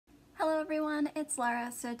everyone, it's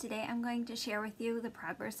Laura. So today I'm going to share with you the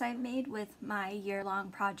progress I've made with my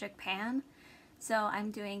year-long project pan. So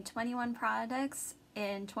I'm doing 21 products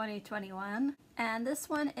in 2021, and this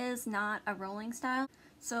one is not a rolling style.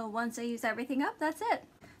 So once I use everything up, that's it.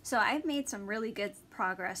 So I've made some really good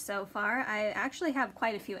progress so far. I actually have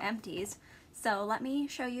quite a few empties. So let me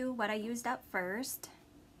show you what I used up first.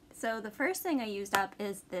 So the first thing I used up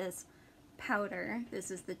is this powder.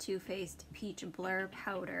 This is the Too Faced Peach Blur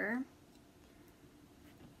powder.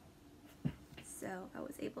 So I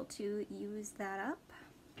was able to use that up.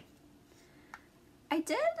 I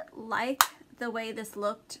did like the way this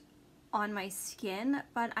looked on my skin,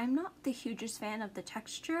 but I'm not the hugest fan of the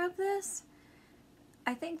texture of this.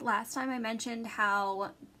 I think last time I mentioned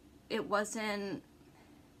how it wasn't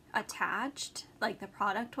attached, like the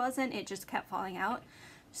product wasn't, it just kept falling out.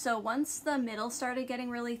 So once the middle started getting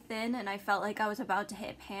really thin and I felt like I was about to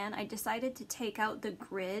hit pan, I decided to take out the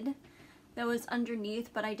grid that was underneath,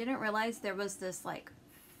 but I didn't realize there was this like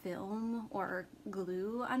film or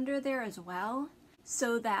glue under there as well.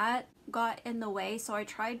 So that got in the way, so I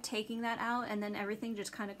tried taking that out and then everything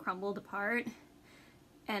just kind of crumbled apart.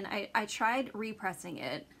 And I tried repressing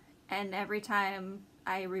it, and every time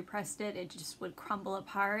I repressed it, it just would crumble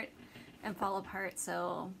apart and fall apart,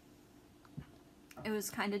 so it was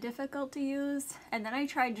kind of difficult to use. And then I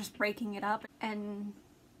tried just breaking it up and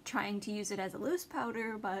trying to use it as a loose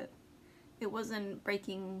powder, but it wasn't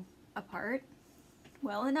breaking apart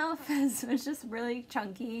well enough. It was just really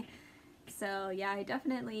chunky. So yeah, I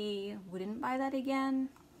definitely wouldn't buy that again.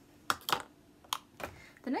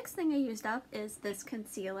 The next thing I used up is this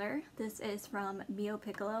concealer. This is from Mio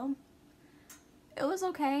Piccolo. It was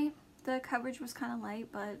okay. The coverage was kind of light,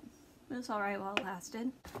 but it was alright while it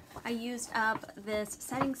lasted. I used up this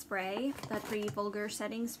setting spray, the Pretty Vulgar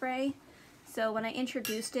setting spray. So when I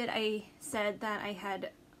introduced it, I said that I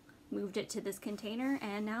had moved it to this container,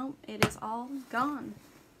 and now it is all gone.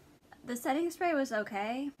 The setting spray was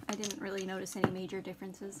okay. I didn't really notice any major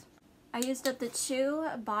differences. I used up the two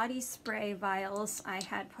body spray vials I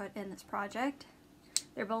had put in this project.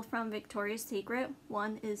 They're both from Victoria's Secret.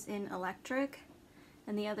 One is in Electric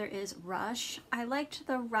and the other is Rush. I liked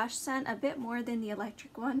the Rush scent a bit more than the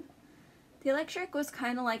Electric one. The Electric was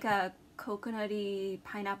kind of like a coconutty,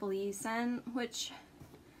 pineapple-y scent, which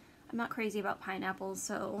I'm not crazy about pineapples,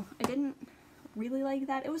 so I didn't really like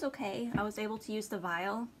that. It was okay. I was able to use the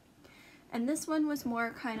vial. And this one was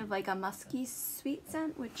more kind of like a musky sweet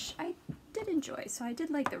scent, which I did enjoy, so I did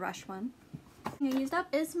like the Rush one. I used up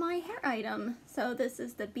is my hair item. So this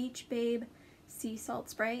is the Beach Babe Sea Salt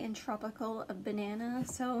Spray in Tropical Banana.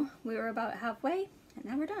 So we were about halfway, and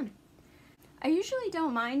now we're done. I usually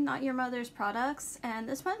don't mind Not Your Mother's products, and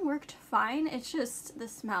this one worked fine. It's just the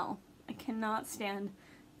smell. I cannot stand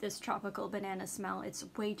this Tropical Banana smell. It's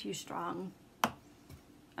way too strong.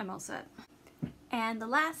 I'm all set. And the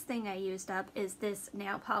last thing I used up is this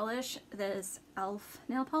nail polish, this e.l.f.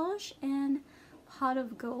 nail polish in Pot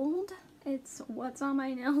of Gold. It's what's on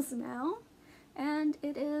my nails now, and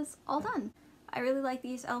it is all done. I really like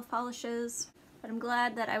these e.l.f. polishes, but I'm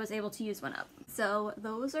glad that I was able to use one up. So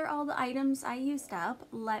those are all the items I used up.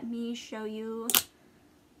 Let me show you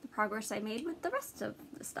the progress I made with the rest of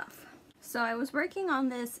the stuff. So I was working on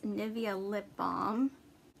this Nivea lip balm.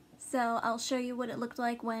 So I'll show you what it looked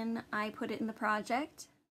like when I put it in the project.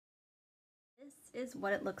 This is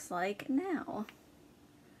what it looks like now.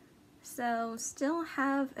 So still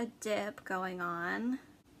have a dip going on,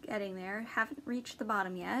 getting there. Haven't reached the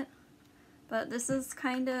bottom yet, but this is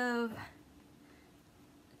kind of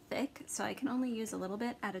thick, so I can only use a little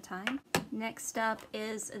bit at a time. Next up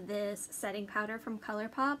is this setting powder from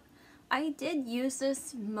ColourPop. I did use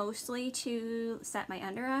this mostly to set my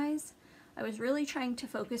under eyes. I was really trying to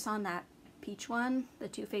focus on that peach one, the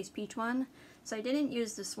Too Faced peach one, so I didn't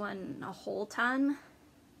use this one a whole ton.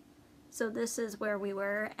 So this is where we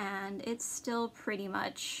were, and it's still pretty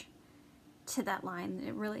much to that line.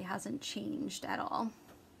 It really hasn't changed at all.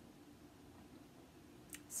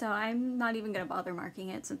 So I'm not even going to bother marking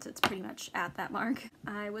it since it's pretty much at that mark.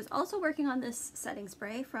 I was also working on this setting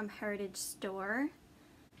spray from Heritage Store.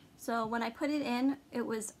 So when I put it in, it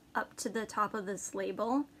was up to the top of this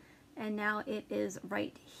label, and now it is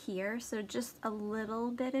right here, so just a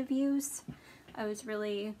little bit of use. I was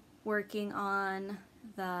really working on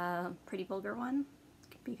the Pretty Vulgar one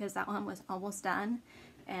because that one was almost done,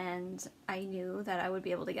 and I knew that I would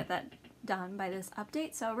be able to get that done by this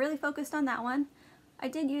update, so really focused on that one. I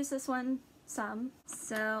did use this one some,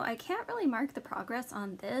 so I can't really mark the progress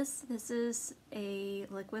on this. This is a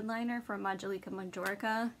liquid liner from Majolica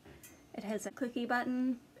Majorca. It has a clicky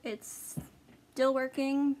button. It's still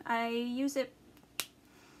working. I use it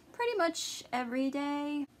pretty much every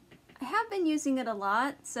day. I have been using it a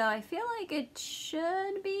lot, so I feel like it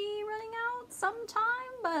should be running out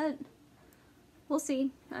sometime, but we'll see.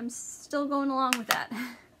 I'm still going along with that.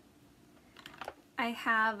 I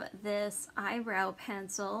have this eyebrow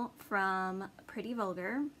pencil from Pretty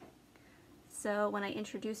Vulgar. So when I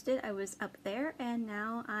introduced it, I was up there, and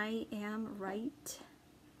now I am right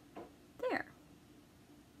there.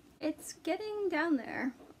 It's getting down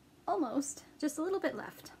there, almost, just a little bit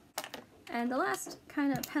left. And the last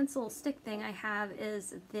kind of pencil stick thing I have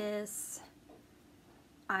is this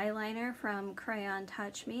eyeliner from Crayon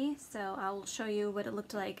Touch Me. So I'll show you what it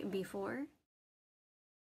looked like before.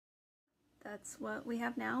 That's what we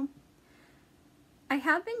have now. I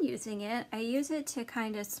have been using it. I use it to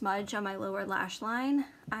kind of smudge on my lower lash line.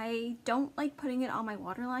 I don't like putting it on my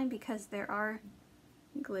waterline because there are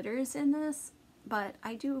glitters in this, but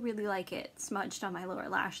I do really like it smudged on my lower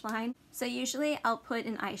lash line. So usually I'll put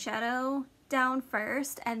an eyeshadow down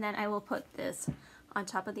first, and then I will put this on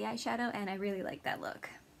top of the eyeshadow, and I really like that look.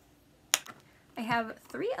 I have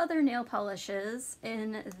 3 other nail polishes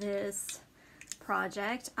in this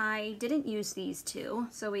project. I didn't use these 2,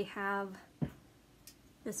 so we have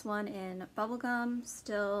this one in Bubblegum,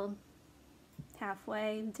 still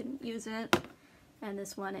halfway, didn't use it, and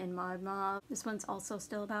this one in Mod Mauve. This one's also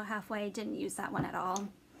still about halfway, didn't use that one at all.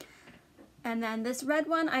 And then this red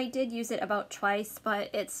one, I did use it about twice, but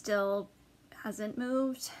it still hasn't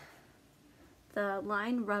moved. The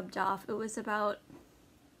line rubbed off. It was about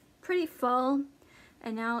pretty full,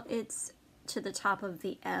 and now it's to the top of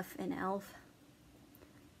the F in ELF.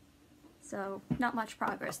 So not much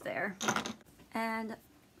progress there. And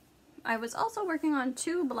I was also working on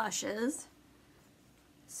 2 blushes,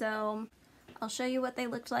 so I'll show you what they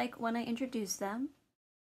looked like when I introduced them.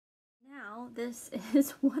 Now this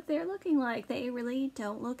is what they're looking like. They really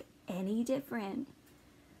don't look any different.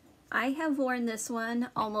 I have worn this one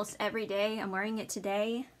almost every day. I'm wearing it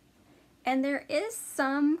today, and there is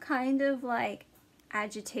some kind of like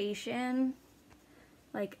agitation,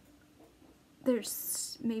 like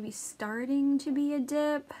there's maybe starting to be a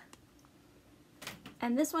dip.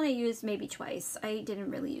 And this one I used maybe twice. I didn't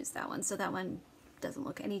really use that one, so that one doesn't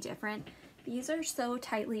look any different. These are so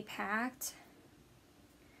tightly packed.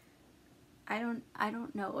 I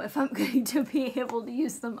don't know if I'm going to be able to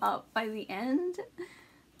use them up by the end.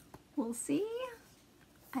 We'll see.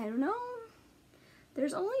 I don't know.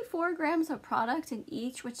 There's only 4 grams of product in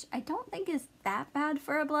each, which I don't think is that bad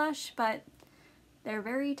for a blush, but they're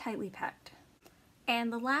very tightly packed.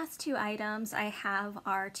 And the last 2 items I have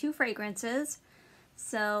are 2 fragrances.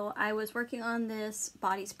 So I was working on this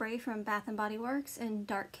body spray from Bath & Body Works in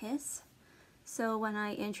Dark Kiss. So when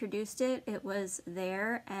I introduced it, it was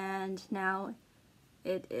there, and now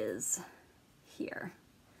it is here.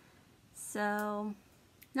 So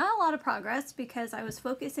not a lot of progress because I was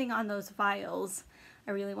focusing on those vials.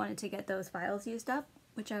 I really wanted to get those vials used up,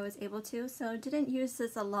 which I was able to, so didn't use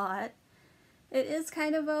this a lot. It is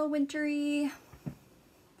kind of a wintry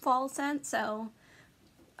fall scent, so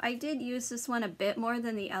I did use this one a bit more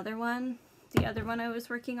than the other one. The other one I was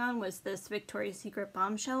working on was this Victoria's Secret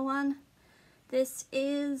Bombshell one. This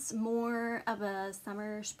is more of a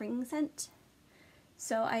summer spring scent.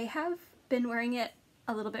 So I have been wearing it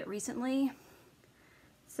a little bit recently.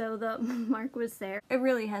 So the mark was there. It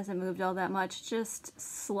really hasn't moved all that much, just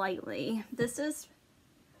slightly. This is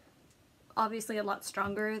obviously a lot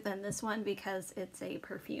stronger than this one because it's a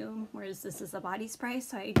perfume, whereas this is a body spray,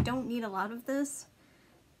 so I don't need a lot of this.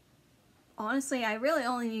 Honestly, I really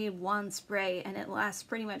only need 1 spray and it lasts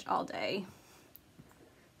pretty much all day.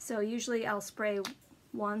 So usually I'll spray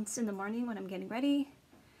once in the morning when I'm getting ready,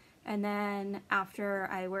 and then after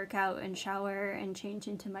I work out and shower and change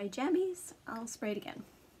into my jammies, I'll spray it again.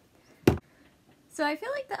 So I feel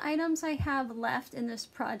like the items I have left in this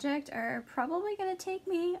project are probably going to take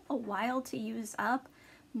me a while to use up.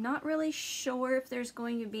 Not really sure if there's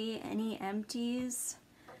going to be any empties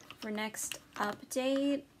for next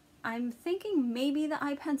update. I'm thinking maybe the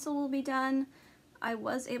eye pencil will be done. I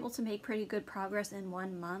was able to make pretty good progress in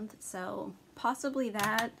 1 month, so possibly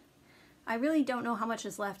that. I really don't know how much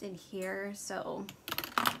is left in here, so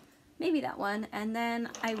maybe that one. And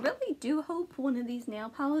then I really do hope one of these nail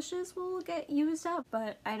polishes will get used up,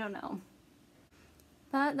 but I don't know.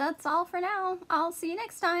 But that's all for now. I'll see you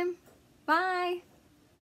next time. Bye!